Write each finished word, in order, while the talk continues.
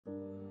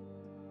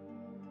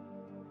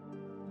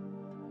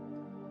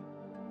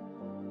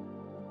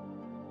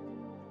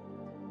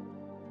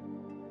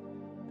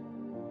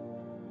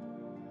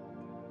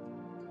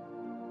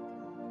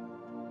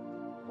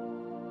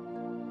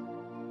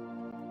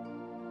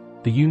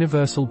The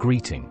universal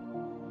greeting.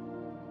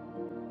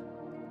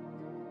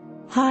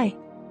 Hi.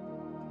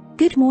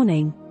 Good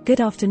morning, good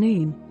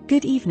afternoon,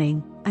 good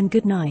evening, and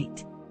good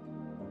night.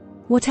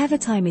 Whatever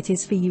time it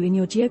is for you in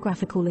your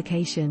geographical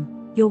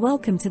location, you're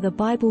welcome to the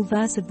Bible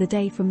verse of the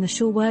day from the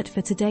Sure Word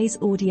for today's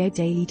audio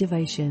daily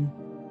devotion.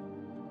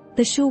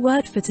 The sure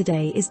word for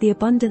today is the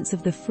abundance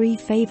of the free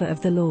favor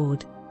of the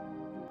Lord.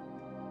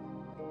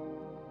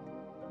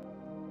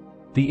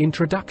 The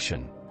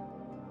introduction.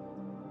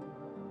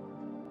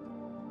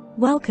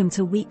 Welcome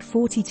to week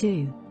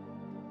 42.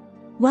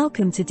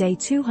 Welcome to day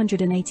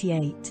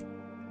 288.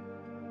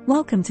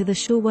 Welcome to the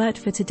sure word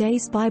for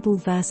today's Bible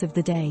verse of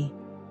the day.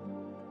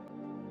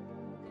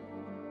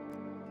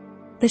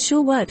 The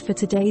sure word for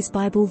today's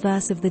Bible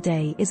verse of the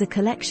day is a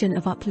collection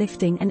of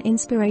uplifting and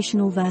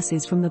inspirational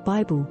verses from the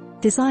Bible,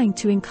 designed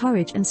to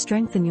encourage and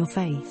strengthen your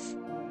faith.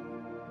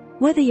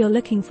 Whether you're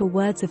looking for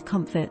words of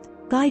comfort,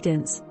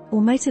 guidance,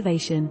 or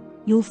motivation,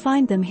 you'll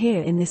find them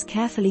here in this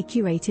carefully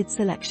curated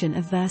selection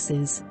of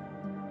verses.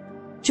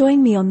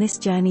 Join me on this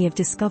journey of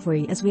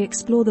discovery as we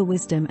explore the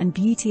wisdom and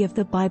beauty of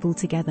the Bible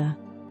together.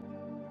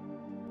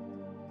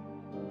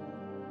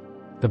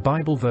 The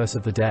Bible verse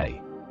of the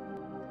day.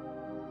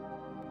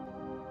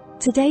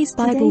 Today's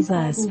Bible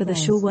verse for the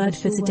sure word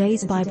for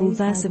today's Bible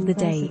verse of the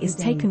day is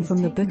taken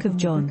from the book of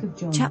John,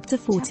 chapter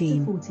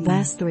 14,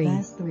 verse 3.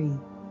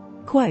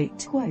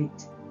 Quote,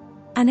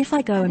 "And if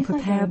I go and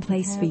prepare a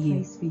place for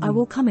you, I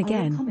will come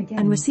again,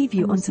 and receive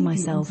you unto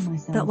myself,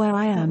 that where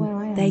I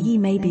am, there ye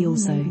may be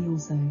also."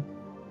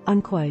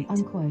 Unquote.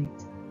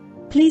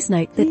 Please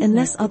note that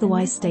unless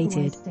otherwise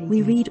stated,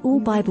 we read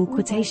all Bible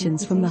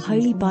quotations from the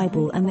Holy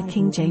Bible and the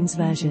King James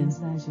Version.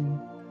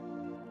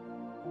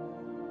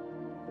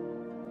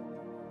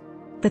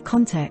 The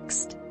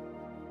context.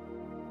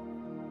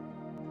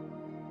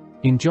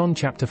 In John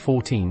chapter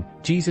 14,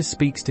 Jesus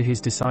speaks to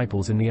his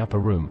disciples in the upper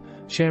room,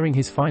 sharing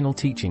his final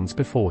teachings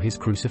before his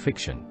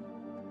crucifixion.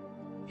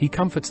 He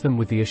comforts them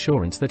with the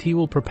assurance that he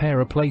will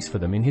prepare a place for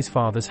them in his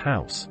Father's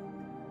house.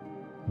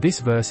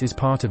 This verse is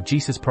part of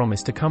Jesus'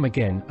 promise to come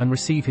again and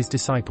receive his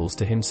disciples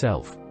to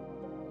himself.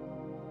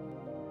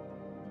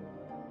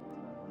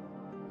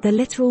 The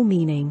literal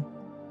meaning.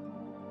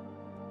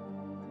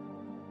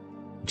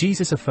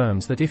 Jesus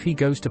affirms that if he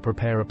goes to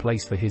prepare a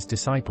place for his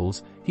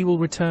disciples, he will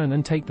return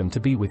and take them to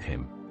be with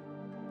him.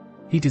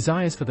 He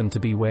desires for them to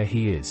be where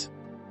he is.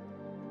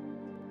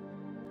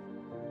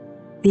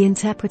 The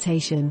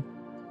interpretation.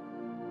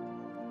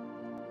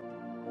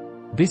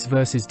 This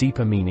verse's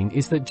deeper meaning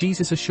is that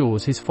Jesus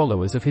assures his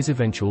followers of his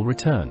eventual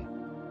return.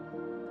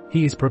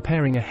 He is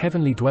preparing a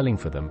heavenly dwelling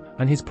for them,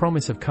 and his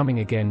promise of coming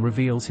again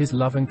reveals his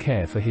love and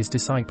care for his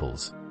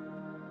disciples.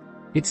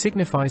 It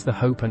signifies the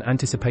hope and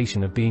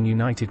anticipation of being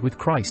united with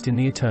Christ in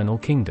the eternal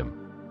kingdom.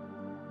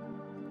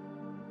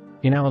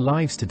 In our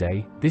lives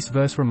today, this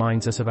verse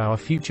reminds us of our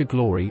future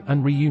glory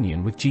and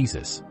reunion with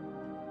Jesus.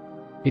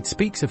 It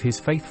speaks of his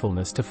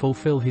faithfulness to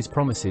fulfill his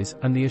promises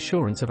and the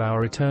assurance of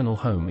our eternal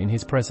home in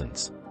his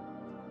presence.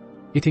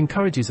 It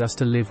encourages us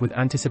to live with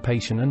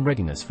anticipation and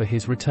readiness for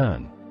his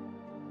return.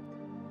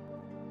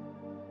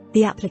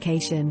 The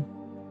application.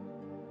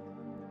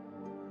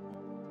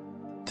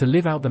 To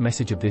live out the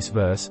message of this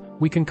verse,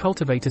 we can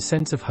cultivate a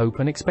sense of hope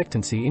and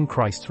expectancy in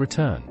Christ's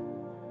return.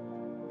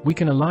 We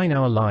can align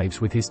our lives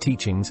with his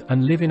teachings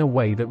and live in a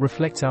way that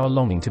reflects our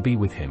longing to be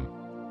with him.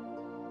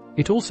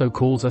 It also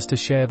calls us to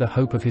share the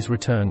hope of his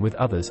return with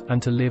others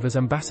and to live as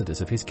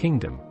ambassadors of his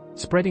kingdom,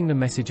 spreading the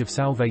message of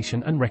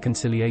salvation and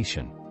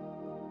reconciliation.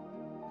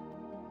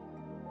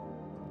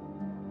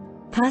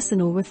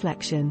 Personal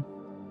reflection.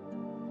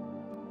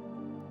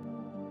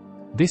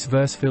 This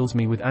verse fills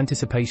me with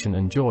anticipation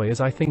and joy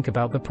as I think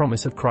about the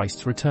promise of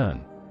Christ's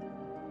return.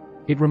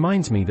 It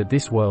reminds me that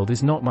this world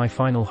is not my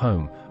final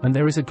home, and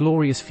there is a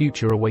glorious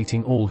future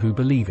awaiting all who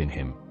believe in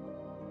him.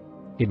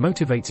 It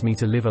motivates me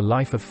to live a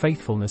life of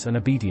faithfulness and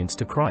obedience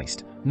to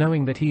Christ,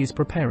 knowing that he is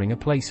preparing a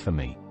place for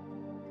me.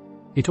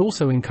 It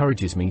also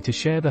encourages me to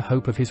share the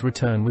hope of his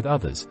return with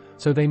others,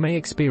 so they may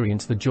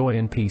experience the joy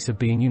and peace of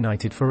being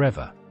united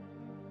forever.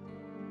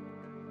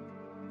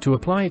 To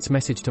apply its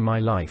message to my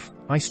life,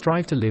 I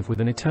strive to live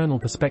with an eternal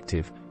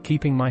perspective,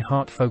 keeping my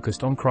heart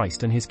focused on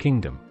Christ and his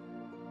kingdom.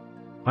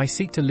 I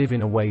seek to live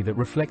in a way that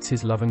reflects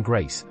his love and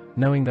grace,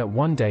 knowing that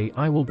one day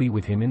I will be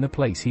with him in the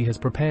place he has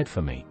prepared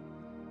for me.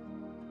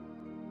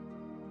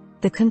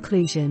 The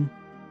conclusion.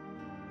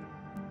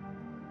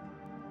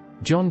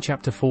 John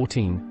chapter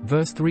 14,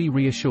 verse 3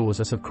 reassures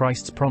us of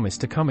Christ's promise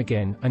to come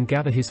again and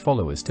gather his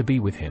followers to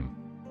be with him.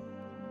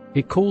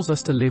 It calls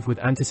us to live with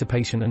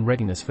anticipation and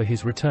readiness for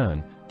his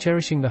return,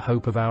 cherishing the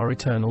hope of our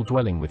eternal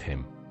dwelling with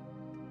him.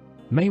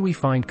 May we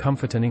find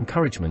comfort and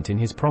encouragement in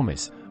his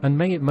promise, and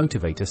may it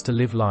motivate us to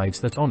live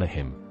lives that honor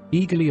him,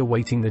 eagerly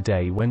awaiting the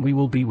day when we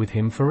will be with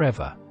him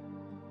forever.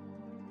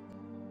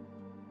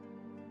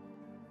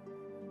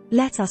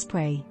 Let us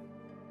pray.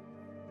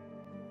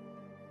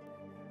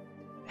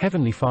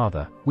 Heavenly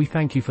Father, we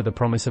thank you for the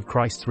promise of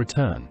Christ's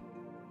return.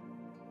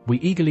 We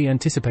eagerly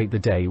anticipate the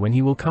day when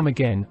he will come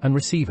again and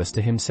receive us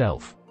to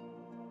himself.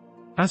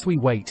 As we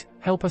wait,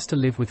 help us to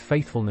live with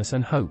faithfulness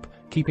and hope,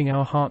 keeping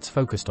our hearts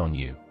focused on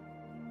you.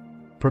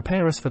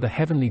 Prepare us for the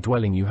heavenly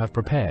dwelling you have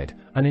prepared,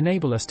 and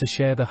enable us to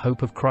share the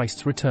hope of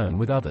Christ's return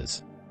with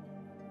others.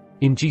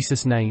 In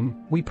Jesus'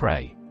 name, we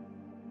pray.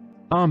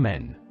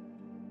 Amen.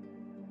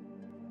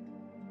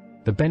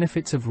 The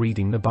benefits of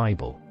reading the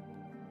Bible.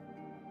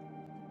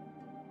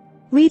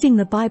 Reading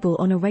the Bible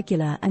on a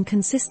regular and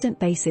consistent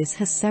basis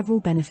has several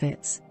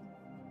benefits.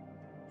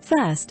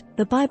 First,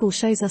 the Bible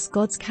shows us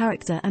God's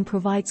character and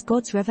provides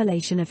God's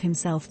revelation of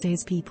Himself to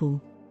His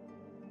people.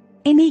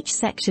 In each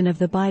section of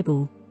the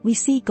Bible, we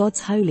see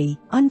God's holy,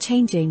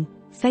 unchanging,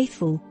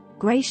 faithful,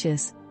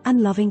 gracious,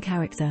 and loving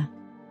character.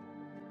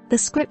 The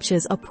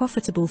Scriptures are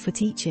profitable for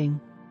teaching.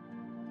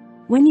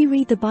 When you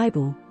read the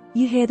Bible,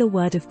 you hear the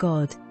Word of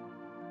God.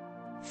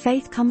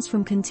 Faith comes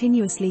from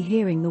continuously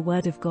hearing the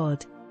Word of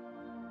God.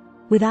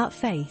 Without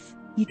faith,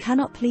 you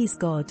cannot please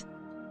God.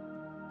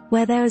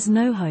 Where there is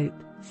no hope,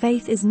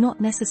 faith is not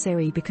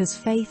necessary because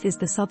faith is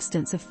the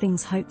substance of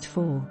things hoped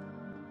for.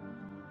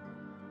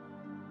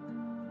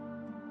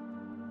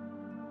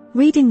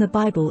 Reading the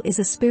Bible is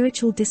a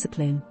spiritual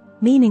discipline,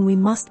 meaning we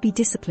must be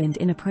disciplined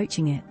in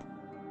approaching it.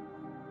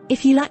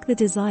 If you lack the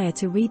desire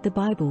to read the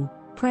Bible,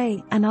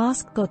 pray and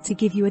ask God to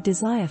give you a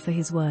desire for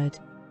His Word.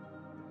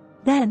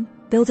 Then,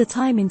 build a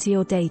time into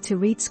your day to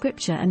read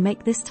Scripture and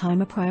make this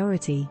time a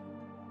priority.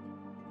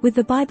 With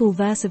the Bible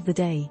verse of the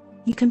day,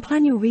 you can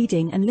plan your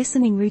reading and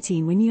listening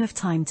routine when you have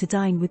time to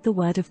dine with the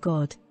Word of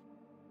God.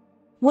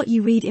 What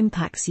you read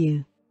impacts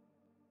you.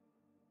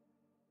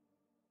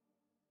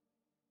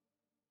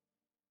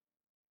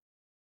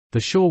 The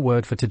Sure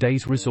Word for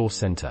today's Resource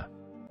Center.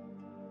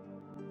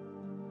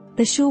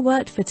 The Sure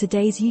Word for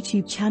today's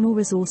YouTube channel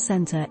Resource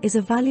Center is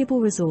a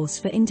valuable resource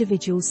for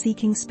individuals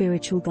seeking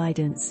spiritual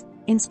guidance,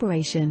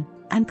 inspiration,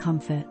 and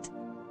comfort.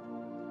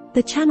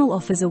 The channel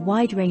offers a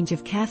wide range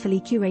of carefully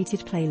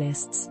curated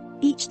playlists,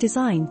 each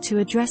designed to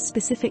address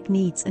specific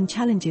needs and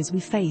challenges we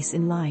face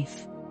in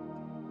life.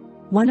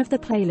 One of the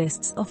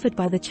playlists offered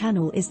by the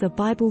channel is the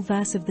Bible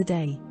Verse of the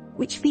Day,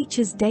 which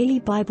features daily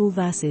Bible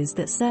verses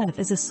that serve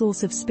as a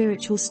source of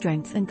spiritual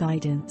strength and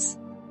guidance.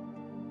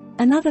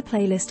 Another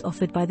playlist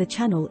offered by the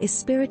channel is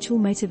Spiritual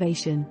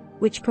Motivation,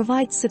 which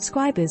provides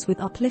subscribers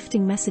with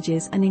uplifting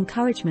messages and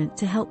encouragement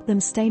to help them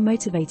stay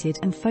motivated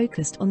and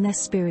focused on their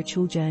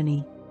spiritual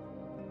journey.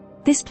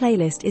 This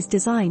playlist is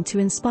designed to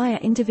inspire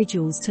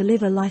individuals to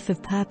live a life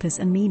of purpose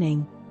and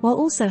meaning, while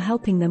also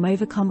helping them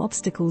overcome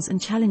obstacles and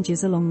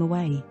challenges along the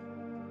way.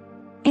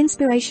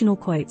 Inspirational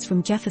Quotes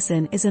from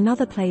Jefferson is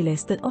another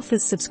playlist that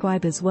offers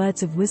subscribers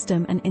words of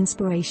wisdom and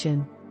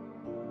inspiration.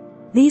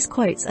 These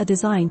quotes are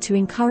designed to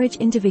encourage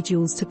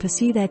individuals to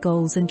pursue their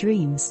goals and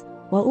dreams,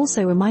 while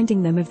also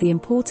reminding them of the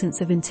importance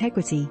of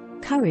integrity,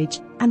 courage,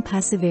 and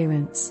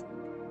perseverance.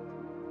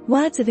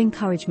 Words of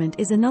Encouragement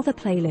is another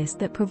playlist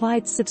that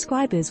provides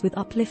subscribers with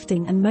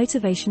uplifting and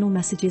motivational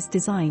messages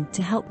designed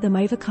to help them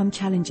overcome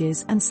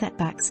challenges and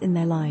setbacks in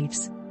their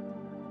lives.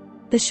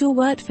 The Sure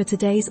Word for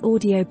today's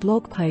audio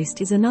blog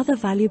post is another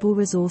valuable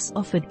resource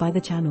offered by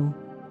the channel.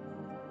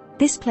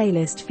 This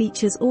playlist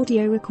features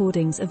audio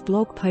recordings of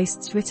blog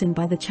posts written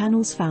by the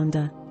channel's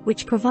founder,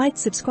 which provides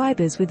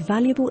subscribers with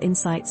valuable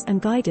insights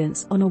and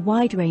guidance on a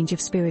wide range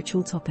of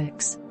spiritual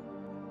topics.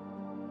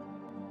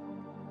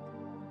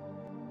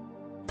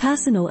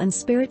 Personal and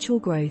Spiritual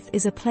Growth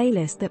is a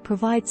playlist that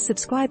provides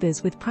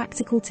subscribers with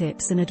practical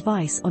tips and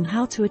advice on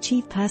how to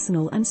achieve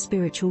personal and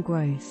spiritual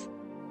growth.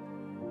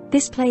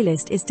 This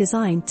playlist is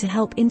designed to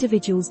help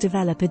individuals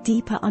develop a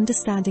deeper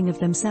understanding of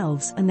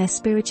themselves and their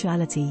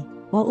spirituality,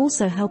 while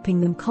also helping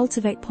them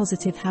cultivate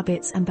positive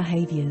habits and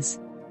behaviors.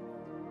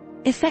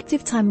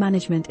 Effective Time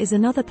Management is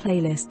another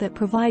playlist that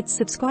provides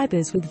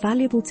subscribers with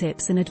valuable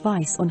tips and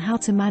advice on how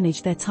to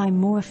manage their time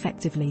more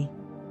effectively.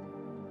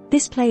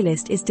 This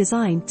playlist is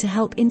designed to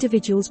help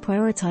individuals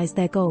prioritize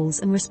their goals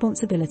and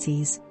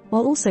responsibilities,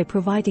 while also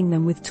providing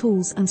them with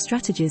tools and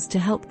strategies to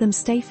help them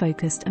stay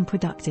focused and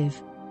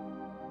productive.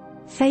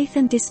 Faith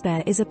and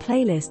Despair is a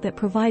playlist that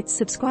provides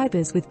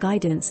subscribers with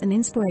guidance and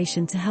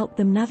inspiration to help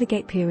them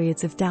navigate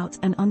periods of doubt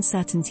and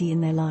uncertainty in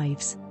their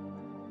lives.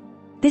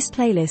 This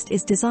playlist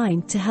is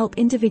designed to help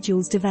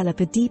individuals develop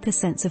a deeper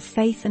sense of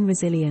faith and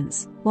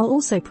resilience, while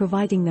also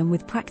providing them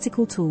with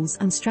practical tools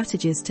and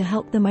strategies to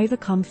help them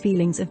overcome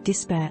feelings of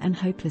despair and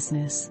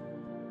hopelessness.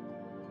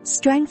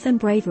 Strength and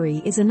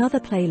Bravery is another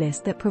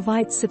playlist that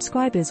provides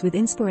subscribers with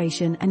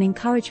inspiration and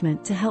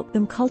encouragement to help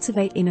them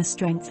cultivate inner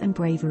strength and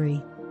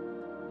bravery.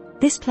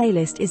 This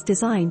playlist is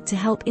designed to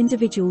help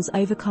individuals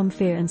overcome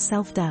fear and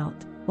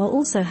self-doubt, while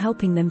also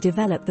helping them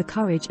develop the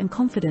courage and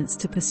confidence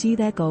to pursue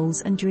their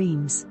goals and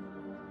dreams.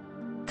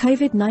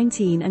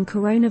 COVID-19 and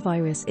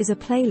Coronavirus is a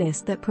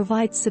playlist that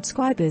provides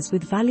subscribers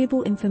with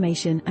valuable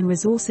information and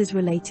resources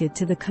related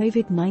to the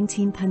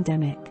COVID-19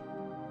 pandemic.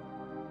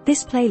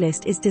 This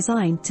playlist is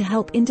designed to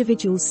help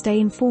individuals stay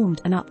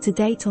informed and up to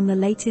date on the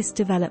latest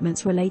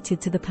developments related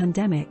to the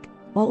pandemic,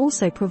 while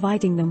also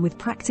providing them with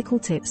practical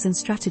tips and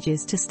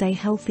strategies to stay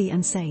healthy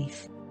and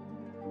safe.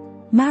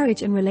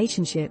 Marriage and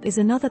Relationship is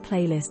another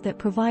playlist that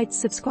provides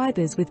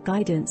subscribers with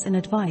guidance and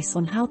advice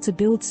on how to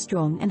build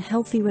strong and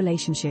healthy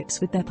relationships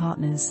with their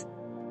partners.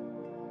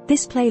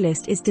 This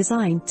playlist is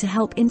designed to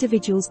help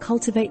individuals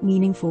cultivate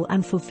meaningful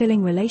and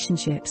fulfilling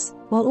relationships,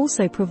 while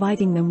also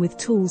providing them with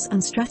tools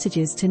and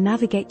strategies to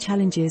navigate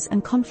challenges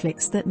and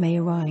conflicts that may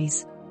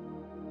arise.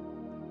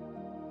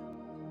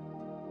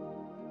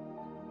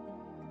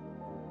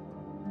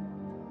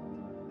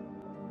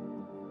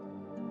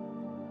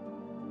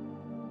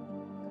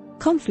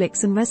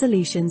 Conflicts and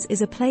Resolutions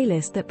is a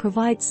playlist that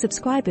provides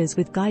subscribers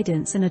with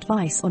guidance and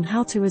advice on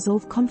how to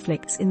resolve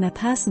conflicts in their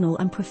personal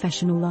and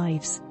professional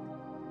lives.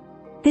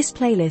 This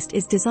playlist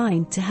is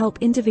designed to help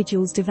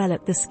individuals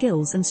develop the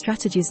skills and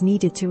strategies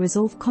needed to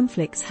resolve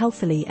conflicts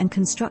healthily and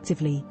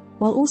constructively,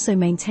 while also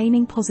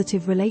maintaining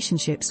positive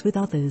relationships with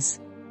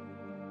others.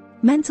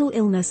 Mental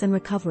Illness and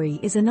Recovery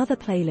is another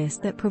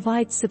playlist that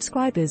provides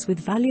subscribers with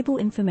valuable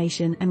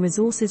information and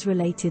resources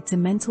related to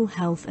mental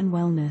health and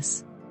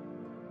wellness.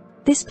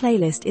 This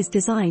playlist is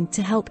designed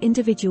to help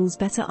individuals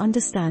better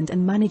understand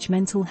and manage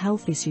mental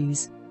health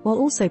issues, while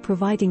also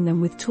providing them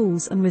with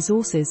tools and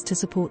resources to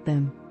support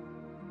them.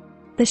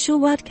 The Sure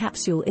Word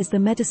Capsule is the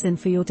medicine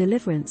for your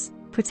deliverance,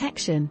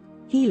 protection,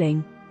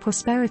 healing,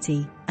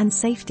 prosperity, and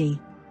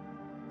safety.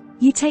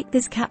 You take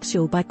this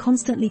capsule by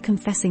constantly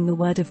confessing the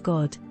Word of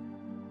God.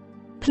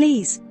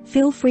 Please,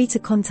 feel free to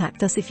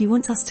contact us if you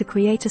want us to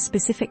create a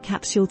specific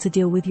capsule to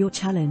deal with your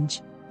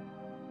challenge.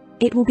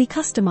 It will be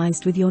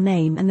customized with your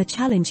name and the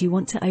challenge you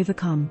want to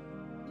overcome.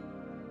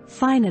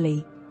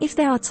 Finally, if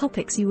there are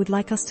topics you would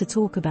like us to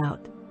talk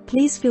about,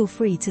 please feel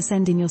free to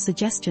send in your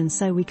suggestions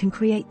so we can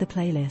create the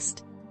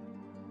playlist.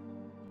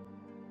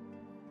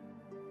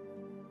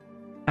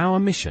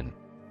 Our mission.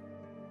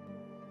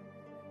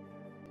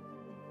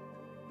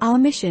 Our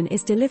mission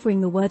is delivering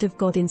the Word of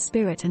God in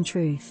spirit and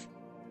truth.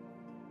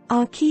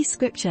 Our key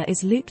scripture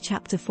is Luke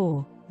chapter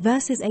 4,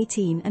 verses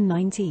 18 and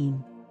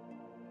 19.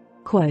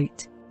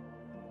 Quote,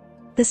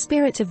 "The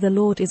Spirit of the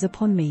Lord is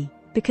upon me,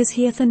 because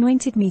he hath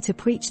anointed me to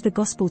preach the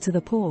gospel to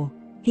the poor.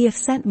 He hath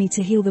sent me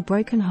to heal the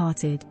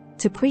brokenhearted,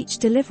 to preach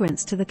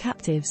deliverance to the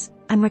captives,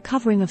 and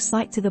recovering of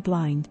sight to the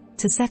blind,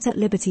 to set at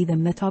liberty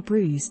them that are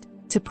bruised,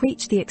 to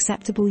preach the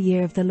acceptable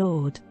year of the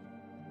Lord."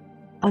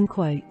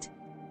 Unquote.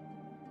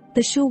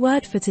 The sure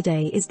word for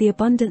today is the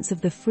abundance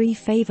of the free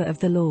favor of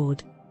the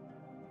Lord.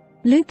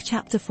 Luke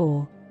chapter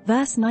 4,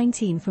 verse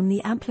 19 from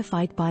the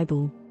Amplified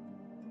Bible.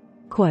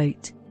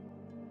 Quote,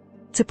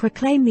 "To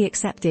proclaim the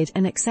accepted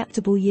and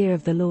acceptable year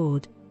of the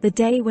Lord, the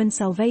day when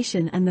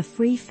salvation and the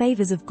free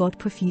favors of God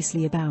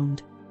profusely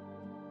abound."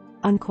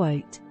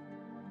 Unquote.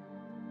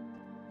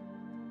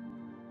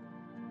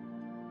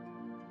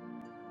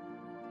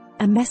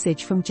 A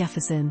message from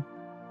Jefferson.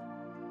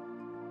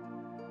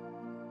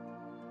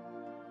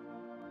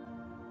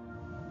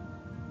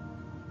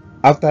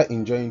 After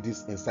enjoying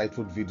this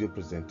insightful video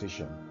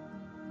presentation,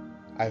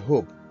 I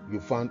hope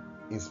you found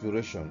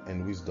inspiration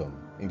and wisdom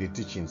in the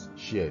teachings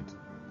shared.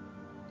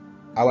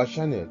 Our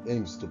channel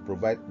aims to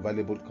provide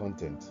valuable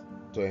content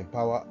to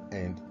empower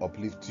and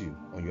uplift you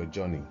on your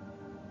journey.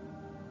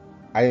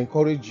 I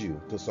encourage you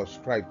to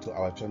subscribe to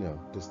our channel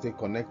to stay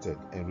connected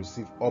and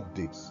receive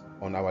updates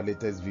on our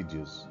latest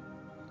videos.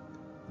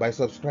 By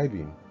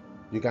subscribing,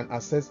 you can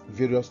access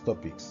various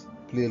topics,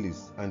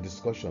 playlists, and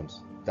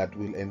discussions that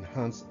will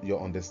enhance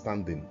your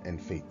understanding and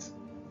faith.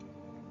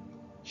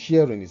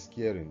 Sharing is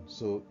caring,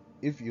 so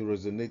if you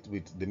resonate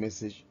with the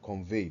message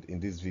conveyed in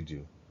this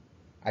video,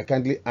 I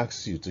kindly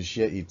ask you to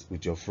share it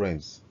with your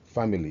friends,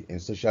 family,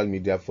 and social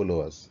media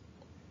followers.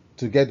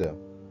 Together,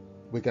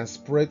 we can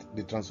spread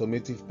the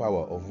transformative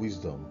power of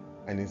wisdom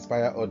and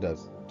inspire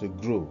others to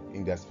grow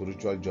in their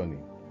spiritual journey.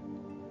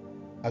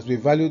 As we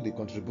value the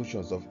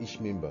contributions of each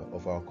member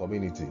of our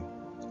community,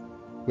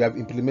 we have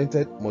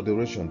implemented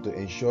moderation to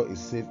ensure a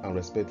safe and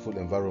respectful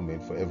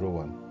environment for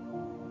everyone.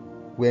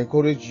 We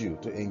encourage you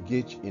to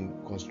engage in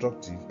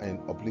constructive and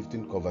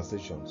uplifting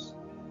conversations,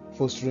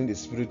 fostering a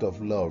spirit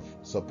of love,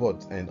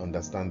 support, and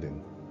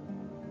understanding.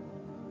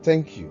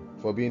 Thank you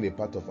for being a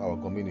part of our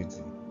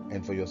community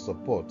and for your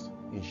support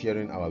in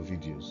sharing our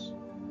videos.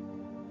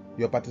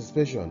 Your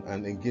participation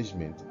and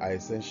engagement are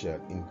essential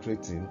in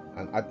creating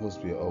an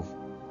atmosphere of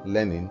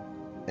learning,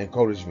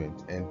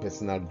 encouragement, and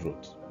personal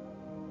growth.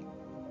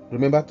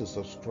 Remember to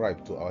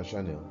subscribe to our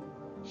channel,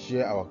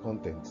 share our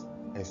content,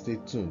 and stay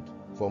tuned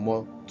for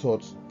more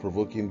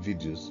thought-provoking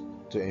videos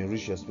to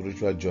enrich your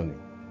spiritual journey.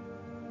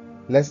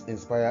 Let's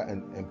inspire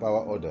and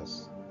empower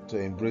others to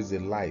embrace a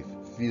life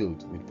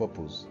filled with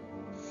purpose,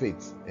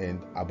 faith,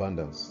 and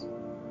abundance.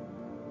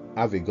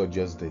 Have a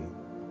gorgeous day.